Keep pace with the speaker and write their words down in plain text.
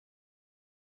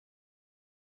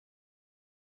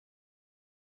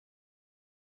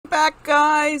back,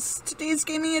 guys! Today's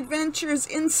gaming adventure is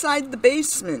Inside the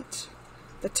Basement.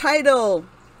 The title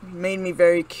made me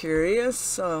very curious,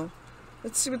 so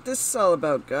let's see what this is all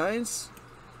about, guys.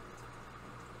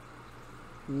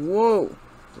 Whoa,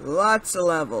 lots of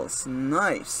levels.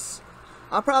 Nice.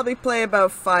 I'll probably play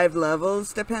about 5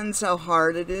 levels, depends how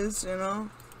hard it is, you know.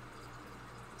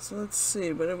 So let's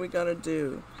see, what do we gotta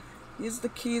do? Use the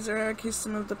keys or arrow keys to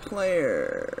move the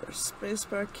player.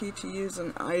 Spacebar key to use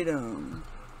an item.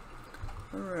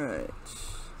 Alright.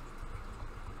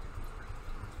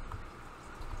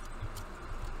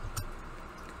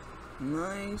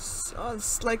 Nice. Oh,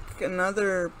 it's like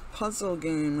another puzzle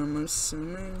game, I'm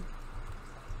assuming.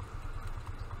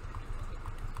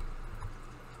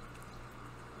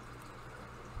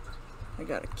 I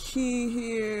got a key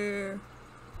here.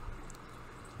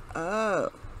 Oh.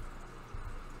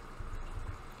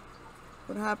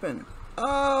 What happened?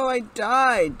 Oh, I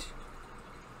died.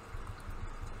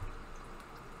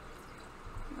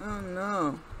 Oh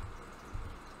no.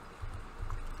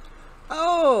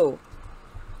 Oh!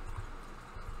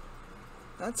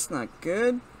 That's not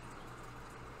good.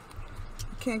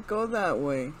 You can't go that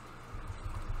way.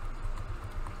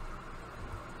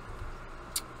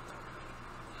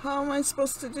 How am I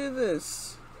supposed to do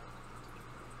this?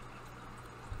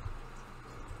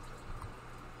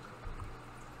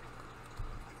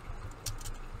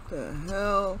 The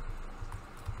hell?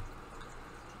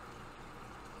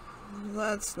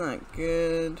 That's not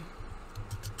good.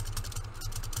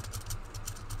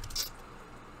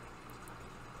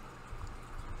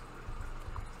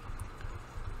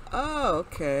 Oh,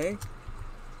 okay.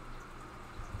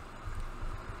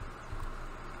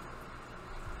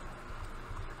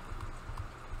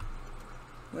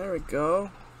 There we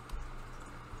go.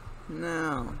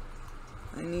 Now,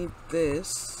 I need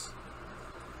this.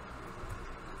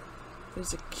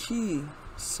 There's a key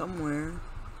somewhere.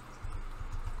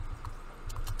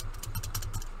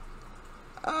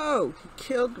 Oh, he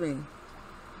killed me.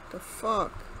 The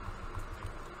fuck?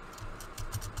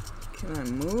 Can I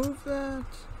move that?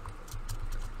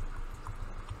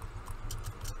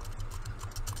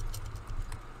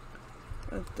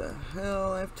 What the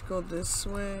hell? I have to go this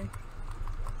way.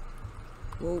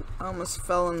 Whoa, I almost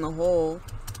fell in the hole.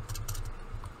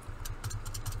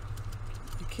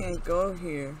 I can't go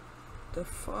here. The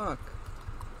fuck?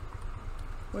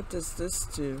 What does this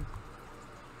do?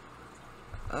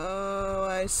 Oh,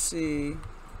 I see.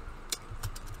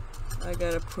 I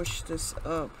gotta push this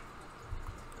up.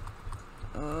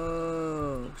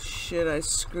 Oh, shit, I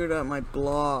screwed up my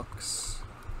blocks.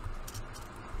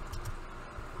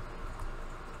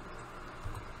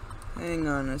 Hang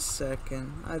on a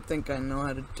second. I think I know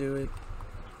how to do it.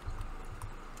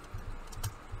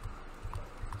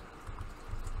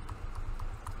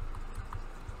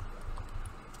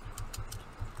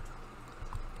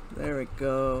 There we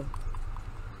go.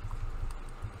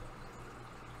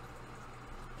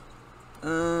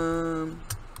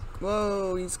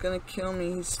 Whoa, he's gonna kill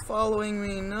me. He's following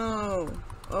me. No.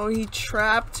 Oh, he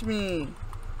trapped me.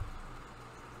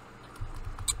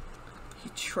 He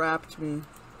trapped me.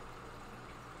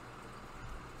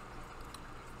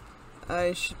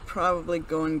 I should probably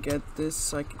go and get this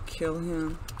so I can kill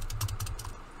him.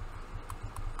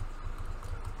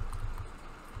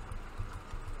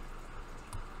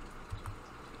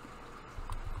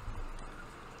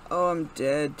 Oh, I'm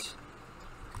dead.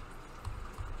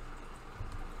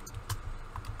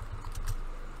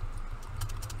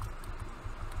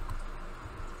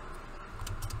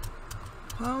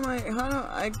 How do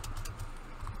I...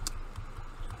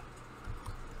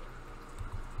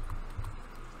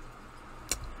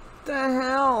 The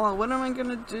hell? What am I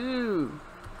gonna do?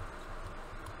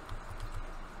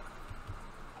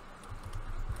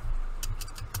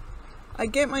 I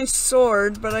get my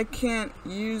sword, but I can't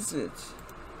use it.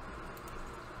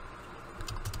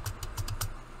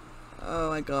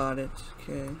 Oh, I got it.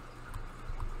 Okay.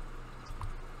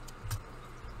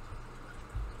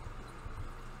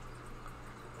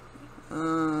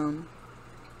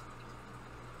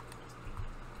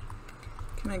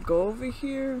 Can I go over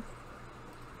here?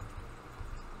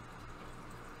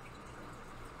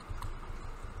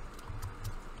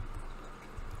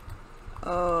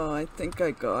 Oh, I think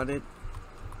I got it.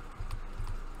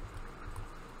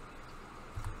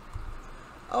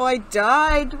 Oh, I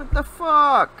died? What the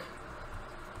fuck?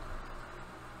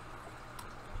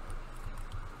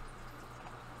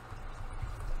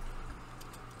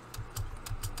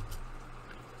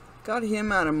 Got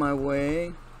him out of my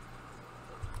way.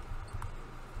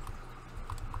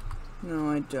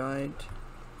 No, I died.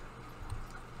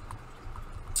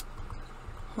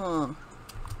 Huh.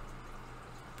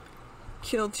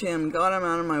 killed him, got him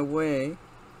out of my way.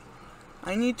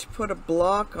 I need to put a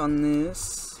block on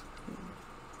this.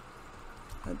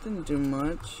 That didn't do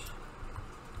much.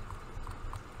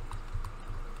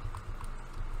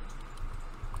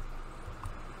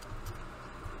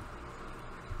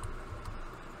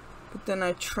 But then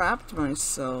I trapped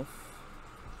myself.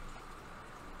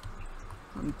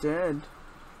 I'm dead.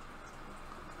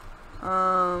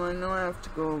 I know I have to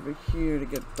go over here to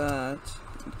get that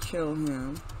and kill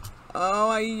him. Oh,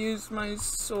 I used my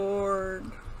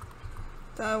sword.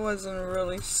 That wasn't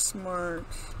really smart.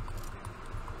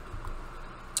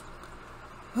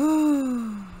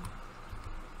 To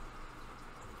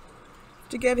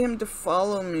get him to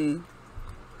follow me.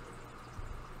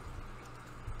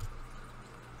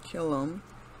 Kill him.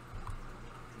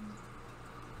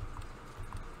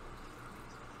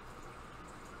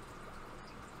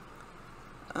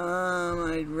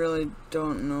 I really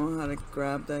don't know how to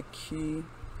grab that key.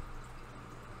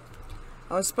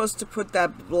 I was supposed to put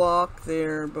that block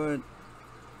there, but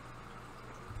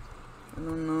I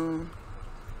don't know.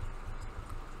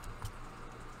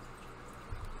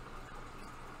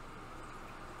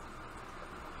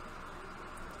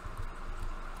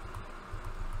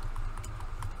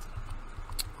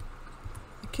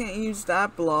 I can't use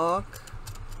that block.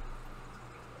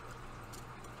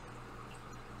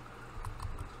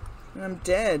 And I'm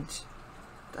dead.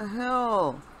 What the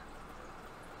hell?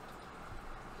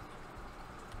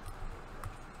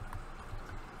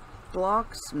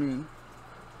 Blocks me.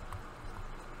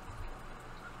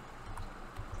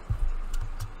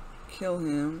 Kill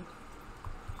him.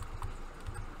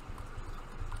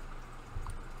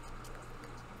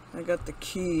 I got the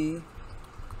key.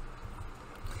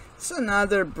 It's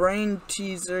another brain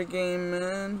teaser game,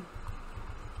 man.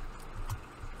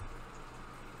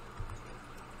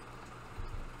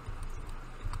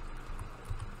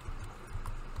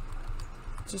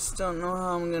 Just don't know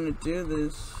how I'm gonna do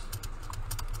this.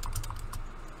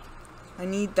 I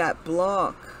need that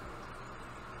block.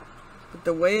 But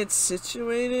the way it's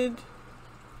situated,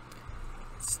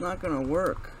 it's not gonna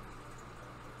work.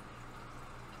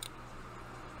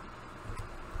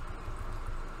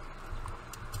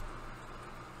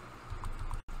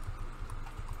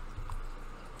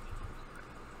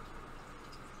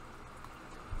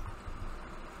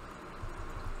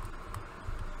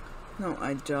 No,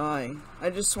 I die. I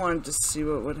just wanted to see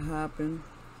what would happen.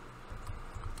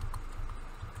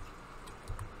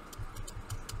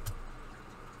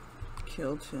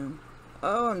 Killed him.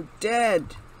 Oh, I'm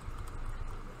dead.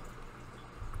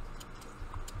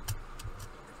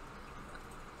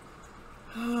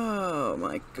 Oh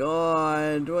my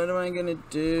god. What am I gonna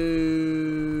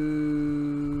do?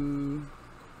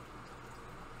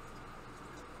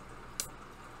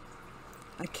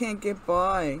 I can't get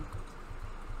by.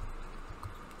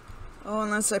 Oh,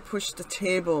 unless I push the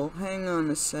table. Hang on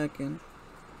a second.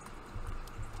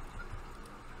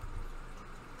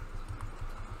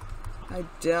 I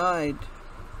died.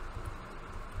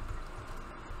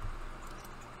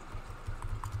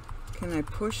 Can I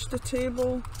push the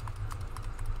table?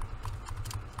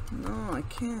 No, I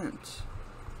can't.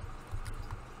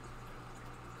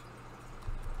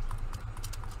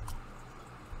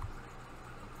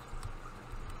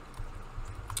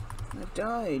 I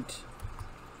died.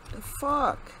 The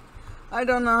fuck? I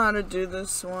don't know how to do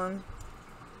this one.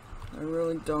 I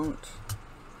really don't.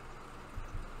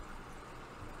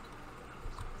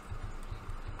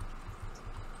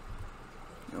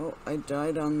 Oh, I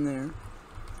died on there.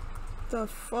 The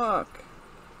fuck?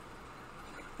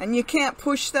 And you can't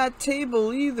push that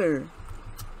table either.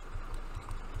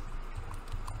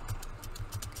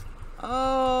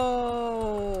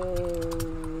 Oh,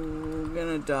 I'm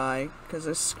gonna die because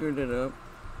I screwed it up.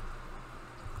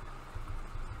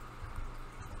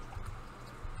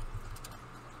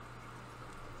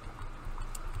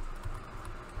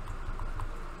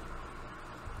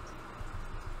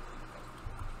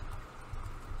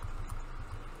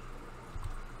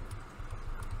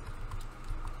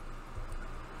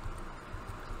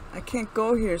 I can't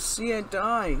go here. See, I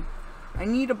die. I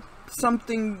need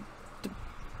something to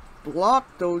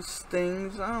block those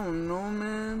things. I don't know,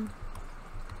 man.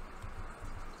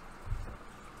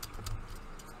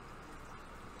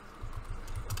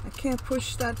 I can't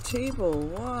push that table.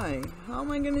 Why? How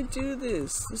am I gonna do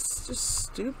this? This is just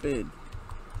stupid.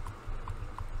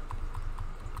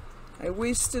 I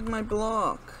wasted my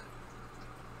block.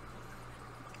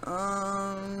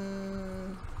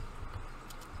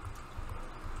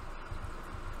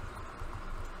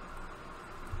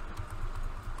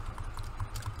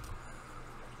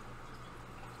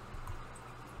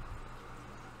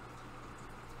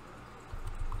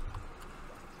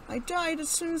 I died as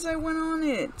soon as I went on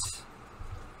it.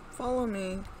 Follow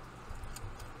me.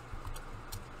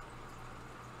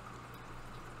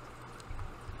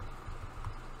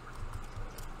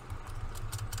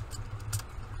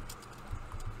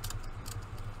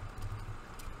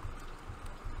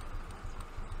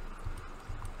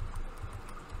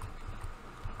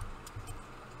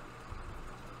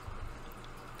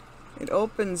 It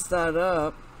opens that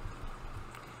up.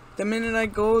 The minute I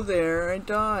go there, I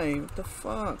die. What the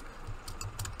fuck?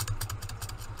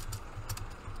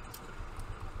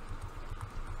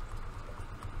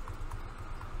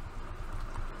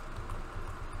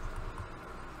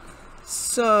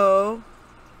 So,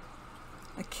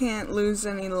 I can't lose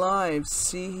any lives.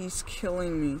 See, he's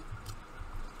killing me.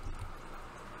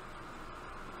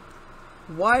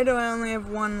 Why do I only have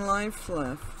 1 life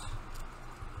left?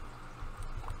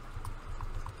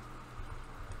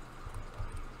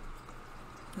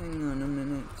 Hang on a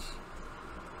minute.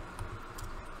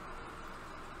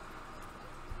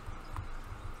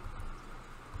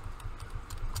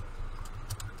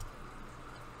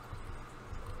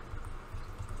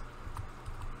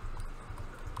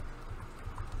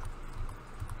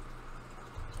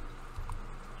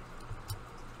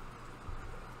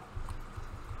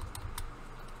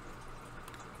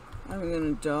 I'm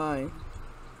gonna die.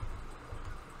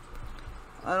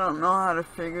 I don't know how to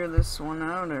figure this one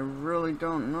out. I really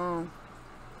don't know.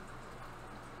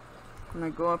 When I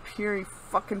go up here, he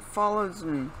fucking follows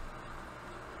me.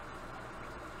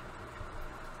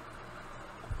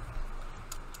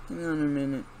 Hang on a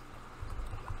minute.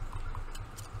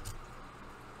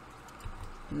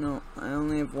 No, I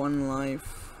only have 1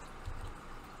 life.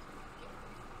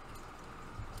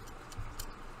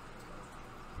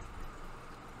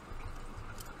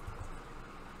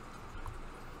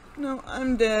 No,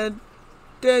 I'm dead.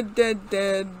 Dead, dead,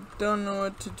 dead. Don't know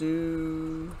what to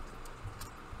do.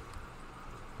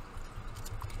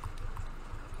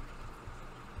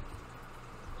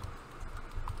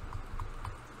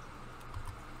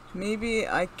 Maybe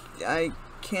I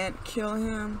can't kill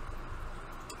him.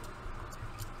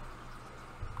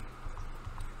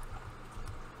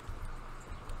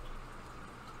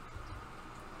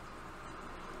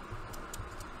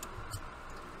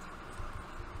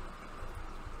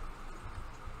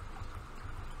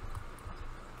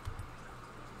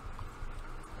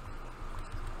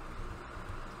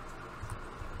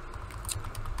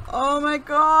 Oh my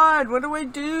god, what do I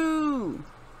do?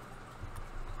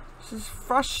 This is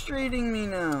frustrating me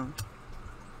now.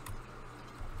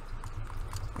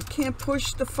 I can't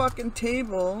push the fucking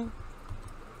table.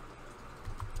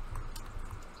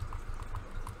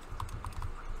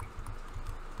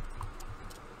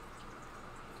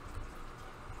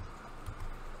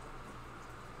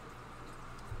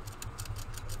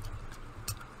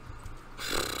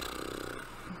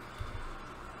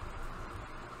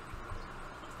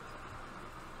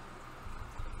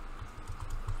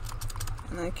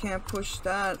 And I can't push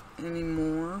that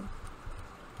anymore.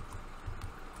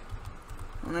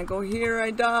 When I go here,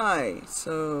 I die.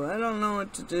 So, I don't know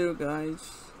what to do,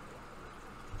 guys.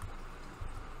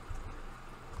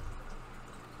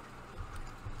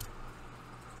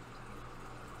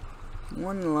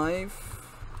 One life.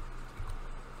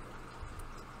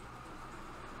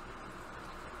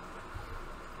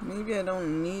 Maybe I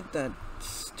don't need that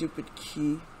stupid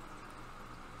key.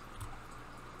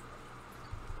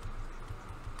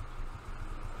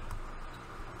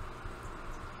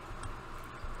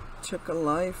 Took a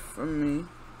life from me.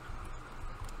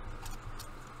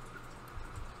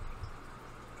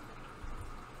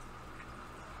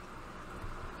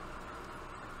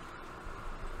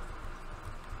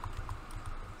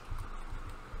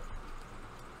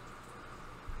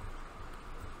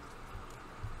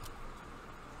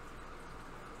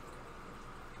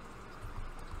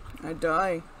 I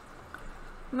die.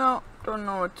 No, don't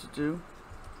know what to do.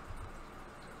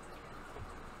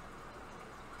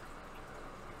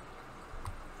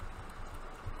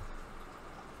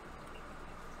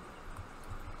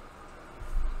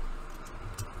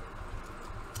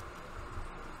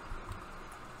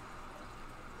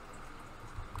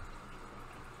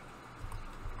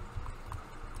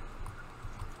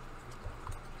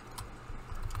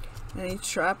 And he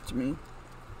trapped me.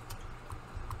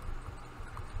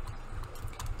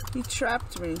 He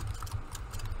trapped me.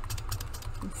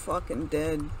 I'm fucking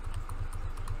dead.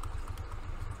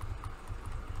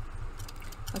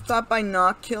 I thought by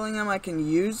not killing him I can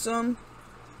use them,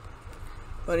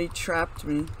 but he trapped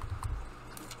me.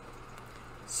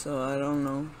 So I don't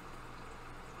know.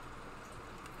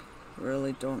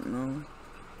 Really don't know.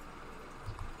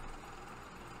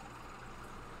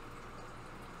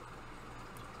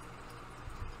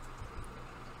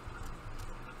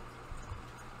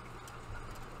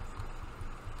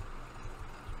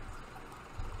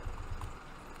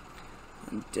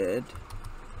 dead.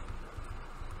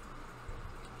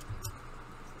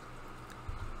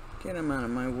 Get him out of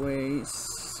my way. He's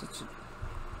such a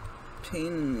pain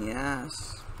in the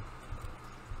ass.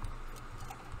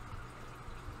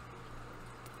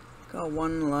 Got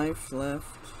 1 life left.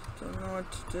 Don't know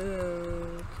what to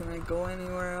do. Can I go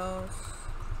anywhere else?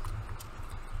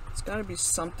 It's gotta be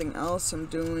something else I'm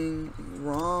doing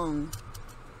wrong.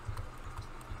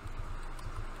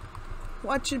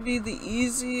 What should be the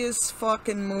easiest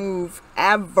fucking move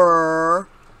ever?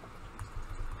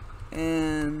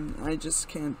 And I just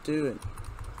can't do it.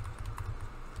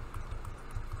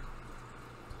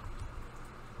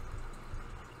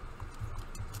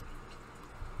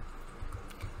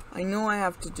 I know I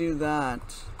have to do that,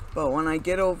 but when I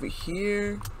get over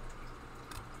here,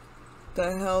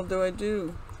 the hell do I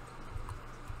do?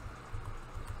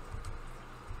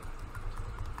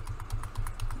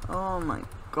 Oh my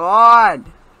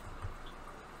God!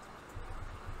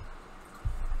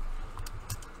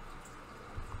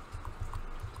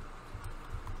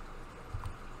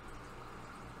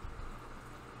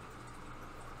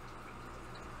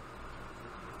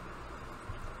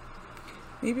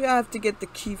 Maybe I have to get the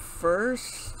key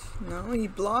first? No, he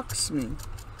blocks me.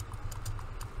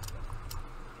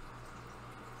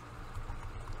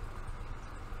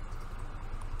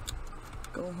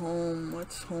 Go home.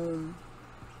 What's home?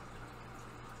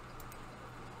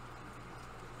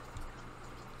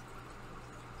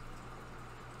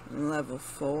 Level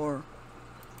 4.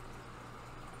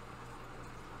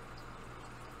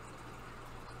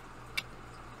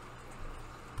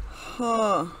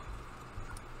 Huh.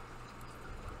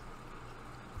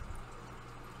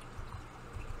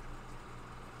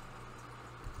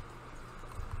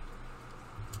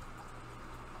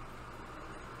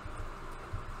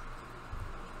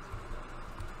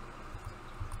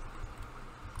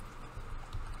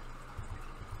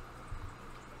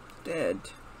 Dead.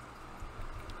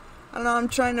 I don't know, I'm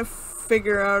trying to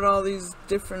figure out all these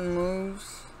different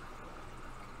moves.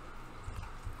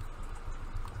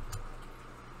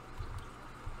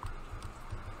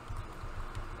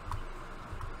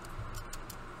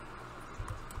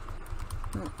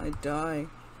 Oh, I die.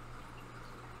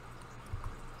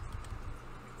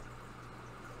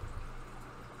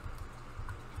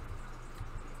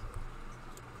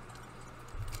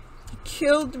 He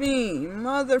killed me,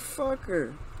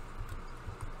 motherfucker.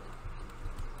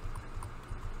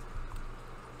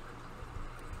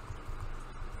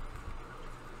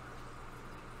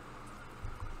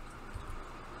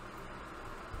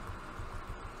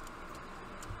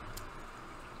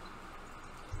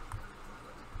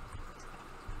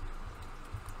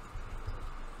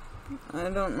 I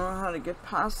don't know how to get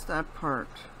past that part.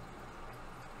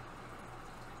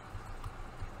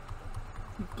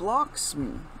 He blocks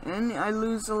me, and I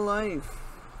lose a life.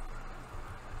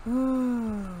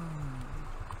 And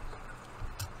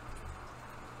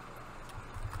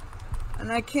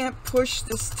I can't push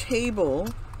this table.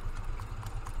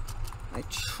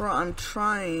 I'm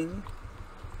trying.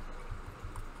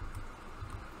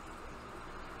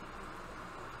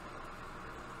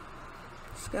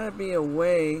 There's gotta be a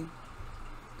way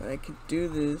that I could do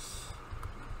this.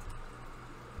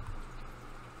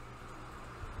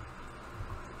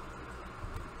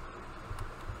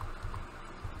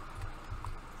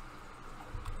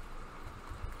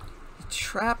 He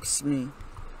traps me.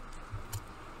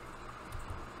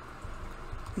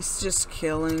 He's just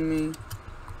killing me.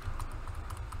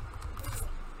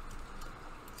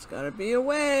 There's gotta be a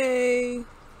way.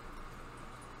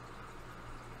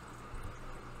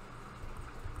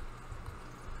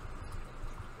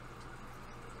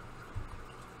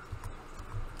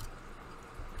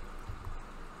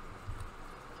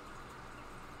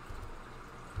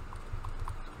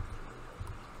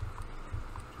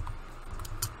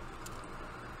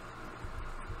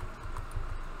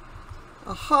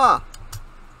 Aha!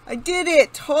 I did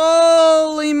it!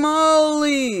 Holy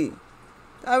moly!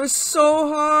 That was so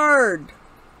hard!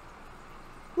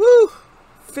 Woo!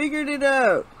 Figured it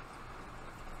out!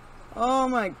 Oh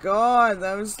my God,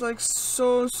 that was like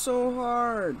so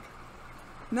hard.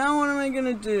 Now what am I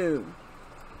gonna do?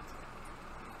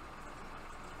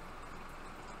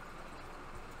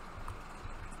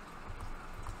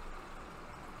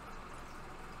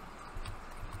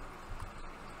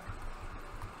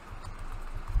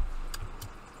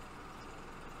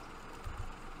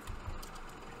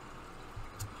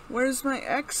 Where's my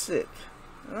exit?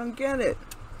 I don't get it.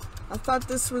 I thought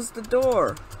this was the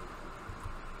door.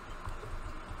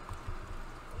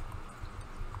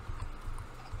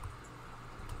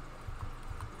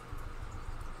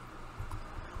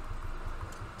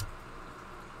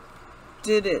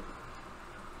 Did it.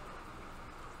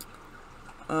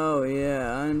 Oh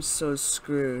yeah, I'm so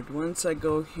screwed. Once I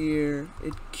go here,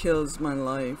 it kills my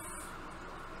life.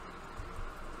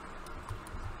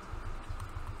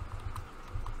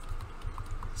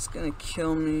 It's gonna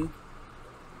kill me.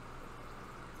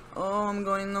 Oh, I'm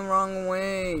going the wrong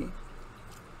way.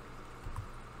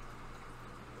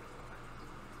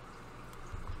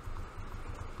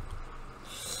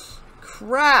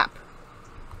 Crap!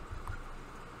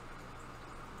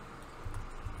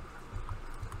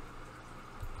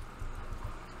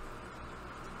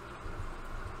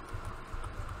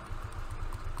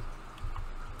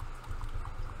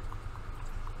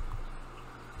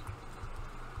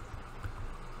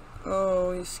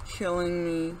 Oh, he's killing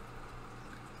me.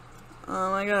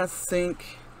 I gotta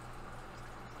think.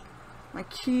 My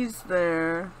key's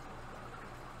there.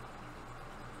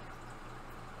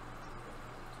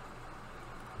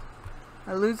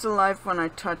 I lose a life when I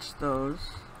touch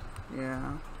those.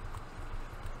 Yeah.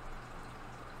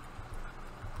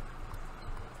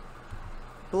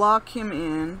 Block him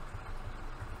in.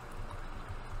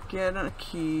 Get a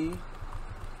key.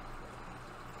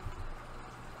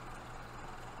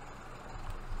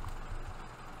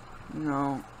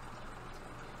 No.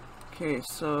 Okay,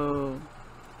 so...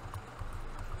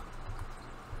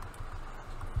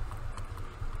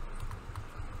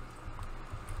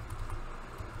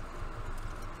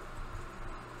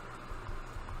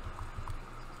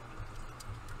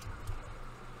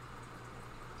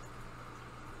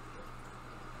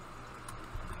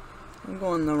 I'm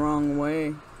going the wrong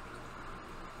way.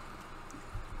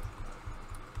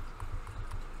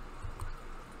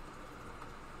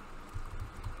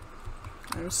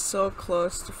 I'm so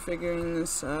close to figuring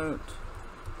this out.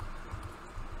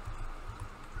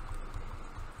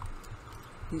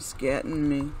 He's getting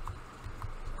me.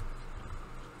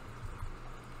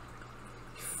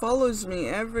 He follows me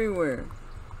everywhere.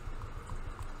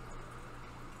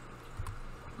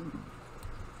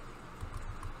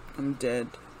 I'm dead.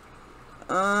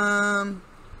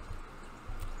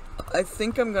 I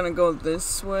think I'm gonna go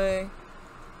this way.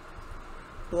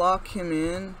 Block him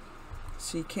in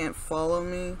so he can't follow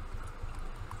me.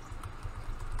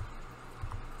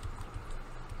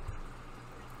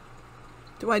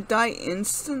 Do I die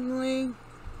instantly?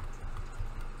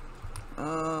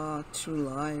 2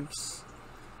 lives.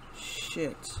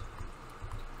 Shit.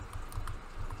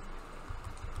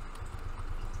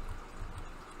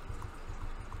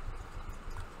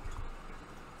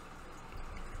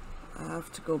 I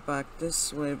have to go back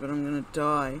this way, but I'm gonna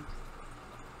die.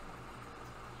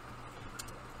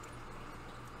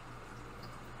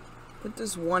 What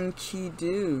does one key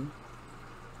do?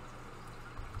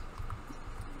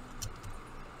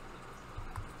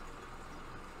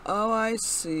 Oh, I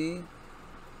see.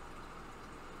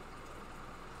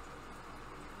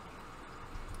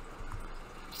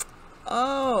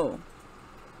 Oh!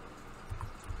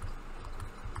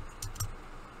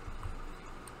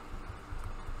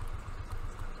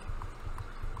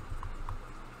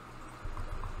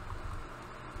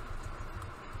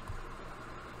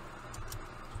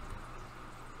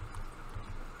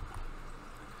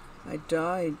 I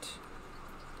died.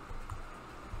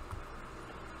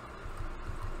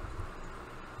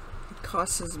 It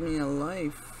costs me a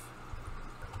life.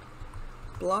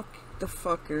 Block the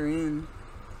fucker in.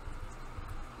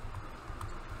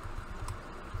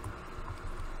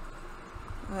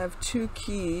 I have 2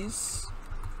 keys.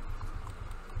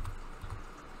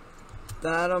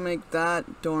 That'll make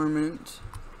that dormant.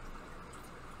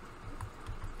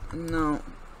 No.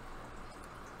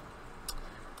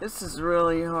 This is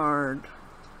really hard.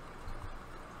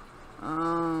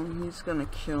 He's gonna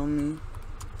kill me.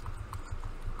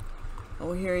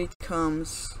 Oh, here he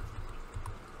comes.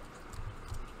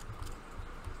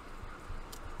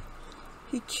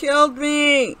 He killed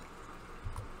me!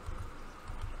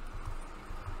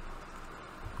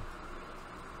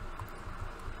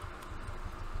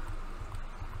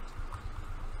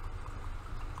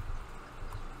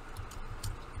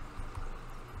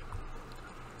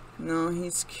 No,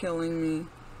 he's killing me.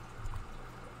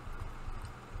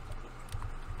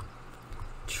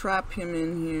 Trap him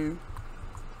in here.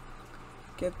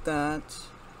 Get that.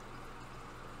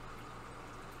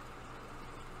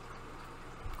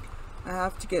 I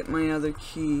have to get my other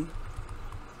key.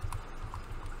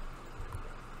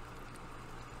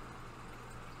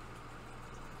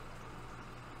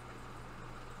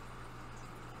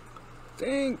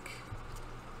 Think.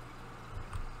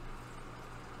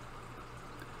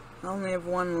 I only have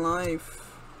 1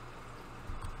 life.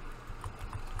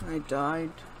 I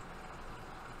died.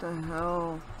 What the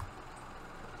hell?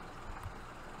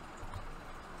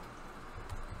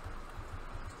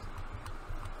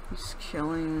 He's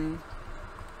killing me.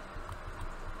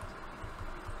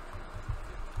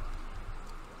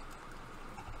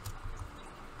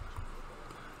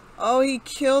 Oh, he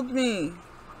killed me.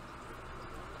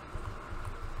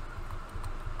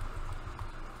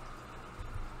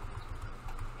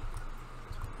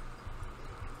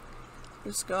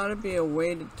 There's gotta be a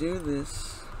way to do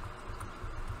this.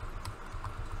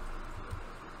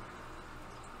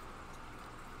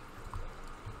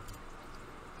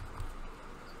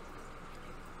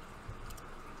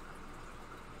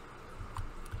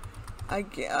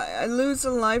 I lose a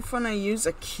life when I use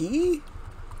a key?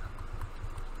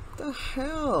 What the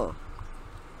hell?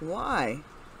 Why?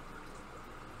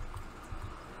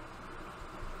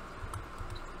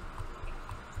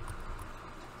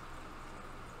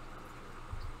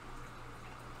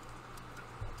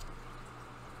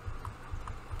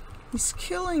 He's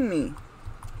killing me.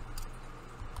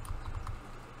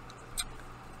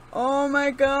 Oh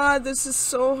my god, this is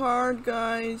so hard,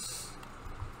 guys.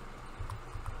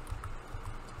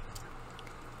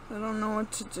 I don't know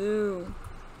what to do.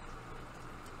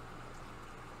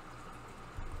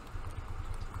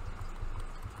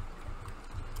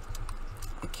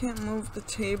 I can't move the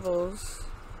tables.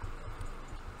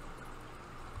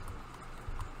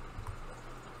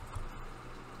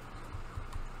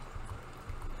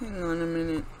 Hang on a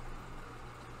minute.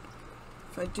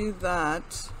 If I do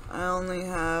that, I only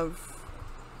have...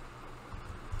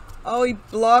 Oh, he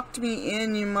blocked me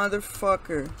in, you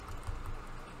motherfucker.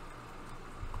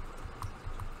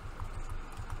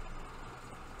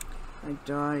 I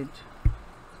died.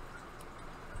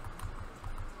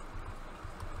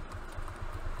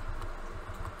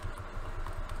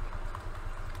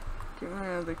 Get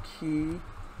my other key.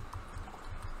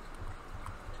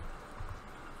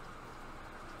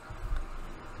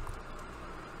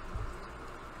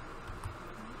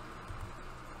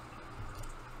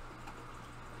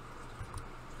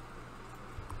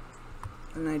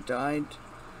 And I died.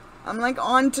 I'm like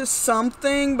onto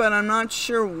something, but I'm not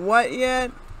sure what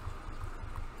yet.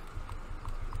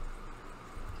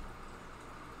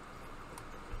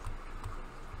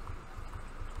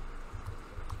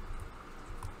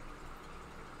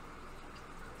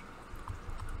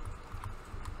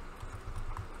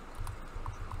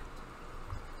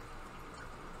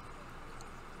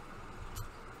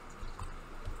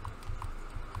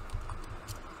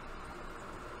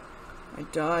 I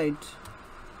died.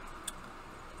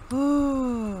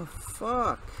 Oh,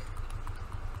 fuck.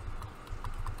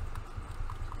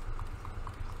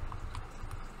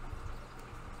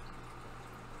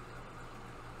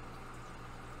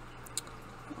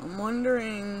 I'm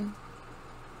wondering...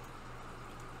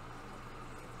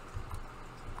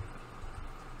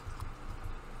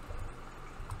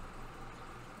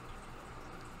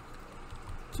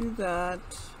 Do that.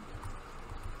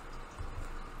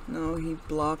 No, he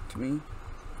blocked me.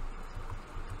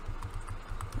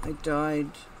 I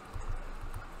died.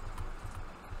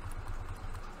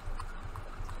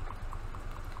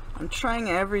 I'm trying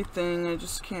everything, I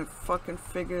just can't fucking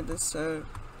figure this out.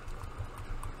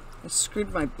 I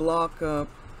screwed my block up.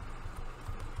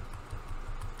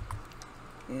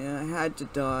 Yeah, I had to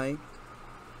die.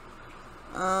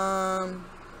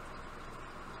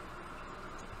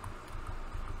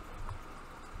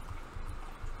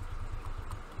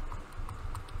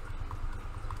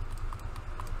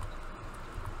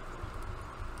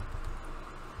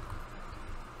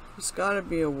 There's gotta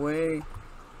be a way.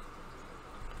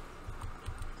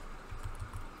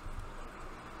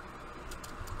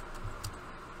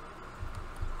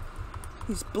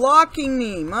 He's blocking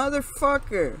me,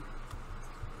 motherfucker.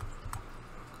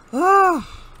 Ah!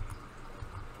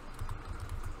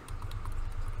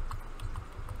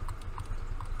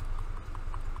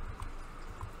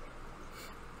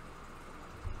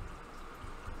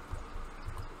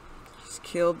 He's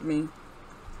killed me.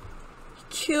 He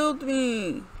killed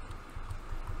me.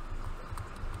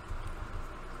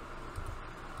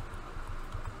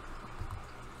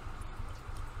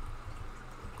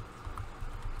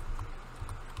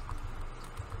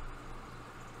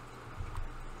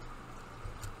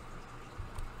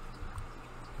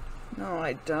 No,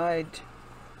 I died.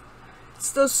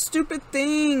 It's those stupid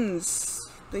things.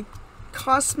 They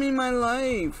cost me my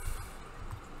life.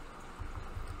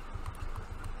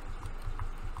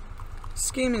 This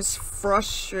game is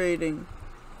frustrating.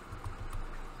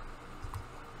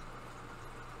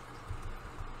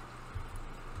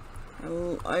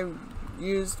 I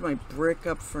used my brick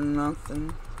up for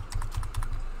nothing.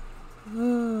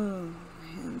 Oh, my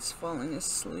hand's falling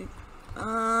asleep.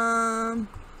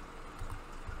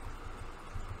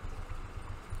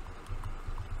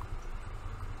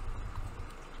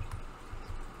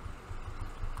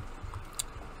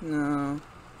 No.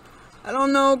 I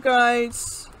don't know,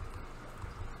 guys.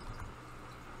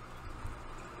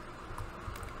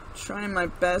 Trying my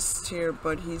best here,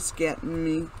 but he's getting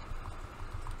me.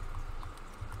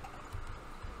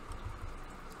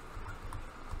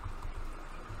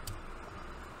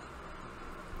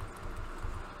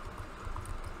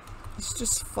 He's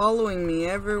just following me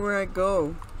everywhere I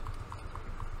go.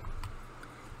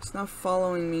 He's not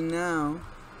following me now.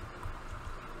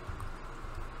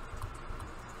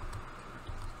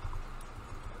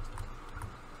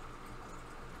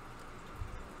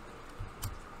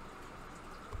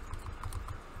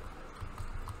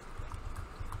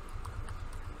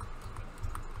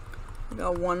 I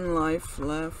got 1 life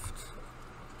left.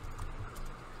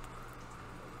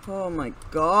 Oh my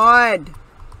god!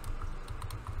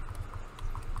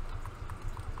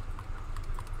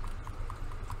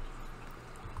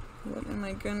 What am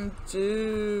I gonna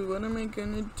do? What am I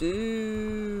gonna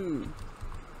do?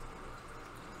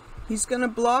 He's gonna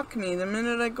block me the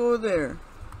minute I go there.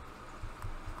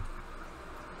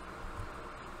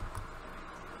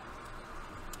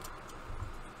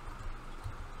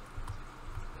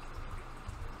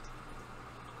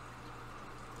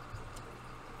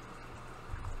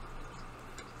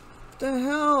 What the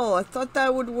hell? I thought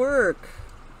that would work.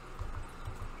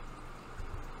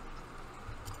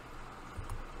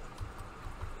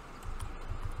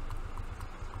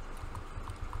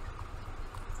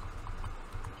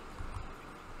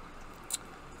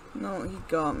 No, he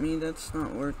got me. That's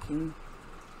not working.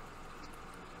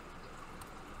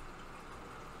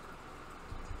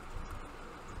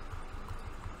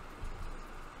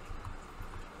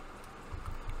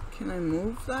 Can I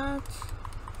move that?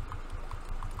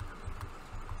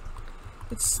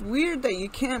 It's weird that you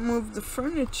can't move the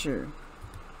furniture.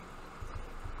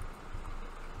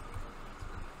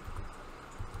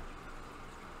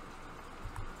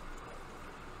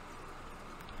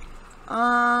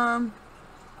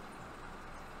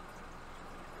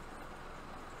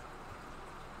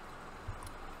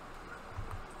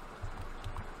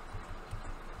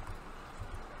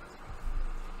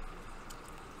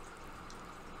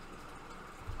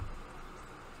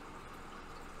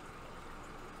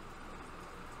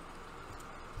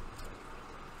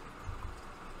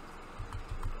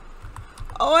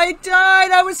 Oh, I died!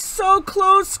 I was so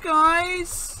close,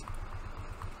 guys!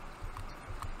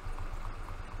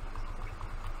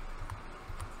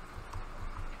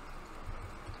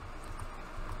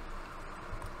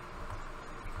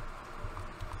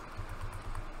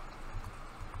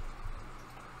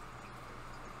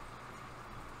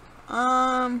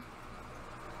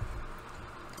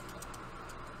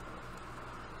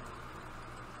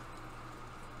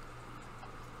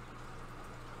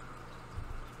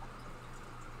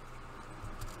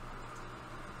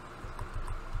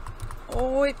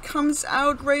 Oh, it comes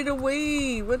out right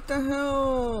away. What the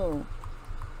hell?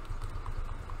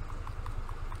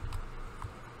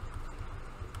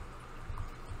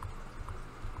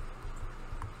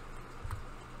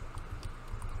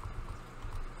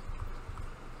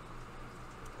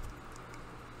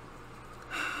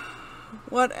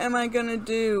 What am I gonna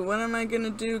do? What am I gonna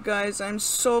do, guys? I'm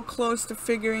so close to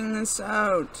figuring this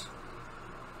out.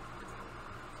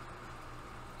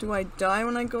 Do I die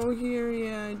when I go here?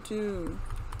 Yeah, I do.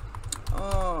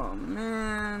 Oh,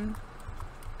 man.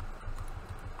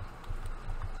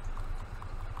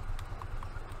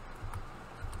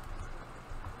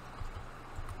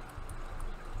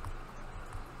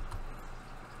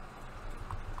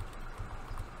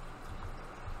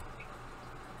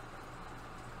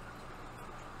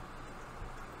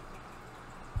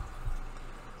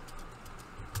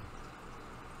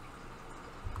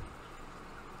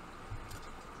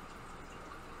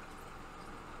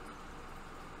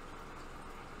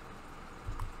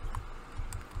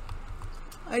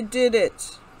 I did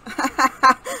it.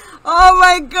 Oh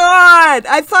my god!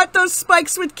 I thought those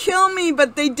spikes would kill me,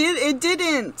 but it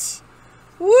didn't.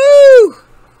 Woo!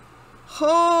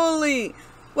 Holy.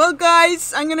 Well,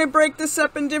 guys, I'm gonna break this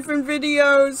up in different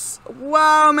videos.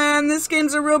 Wow, man, this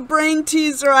game's a real brain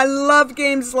teaser. I love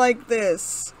games like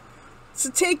this. So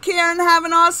take care and have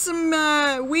an awesome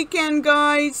weekend,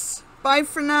 guys. Bye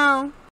for now.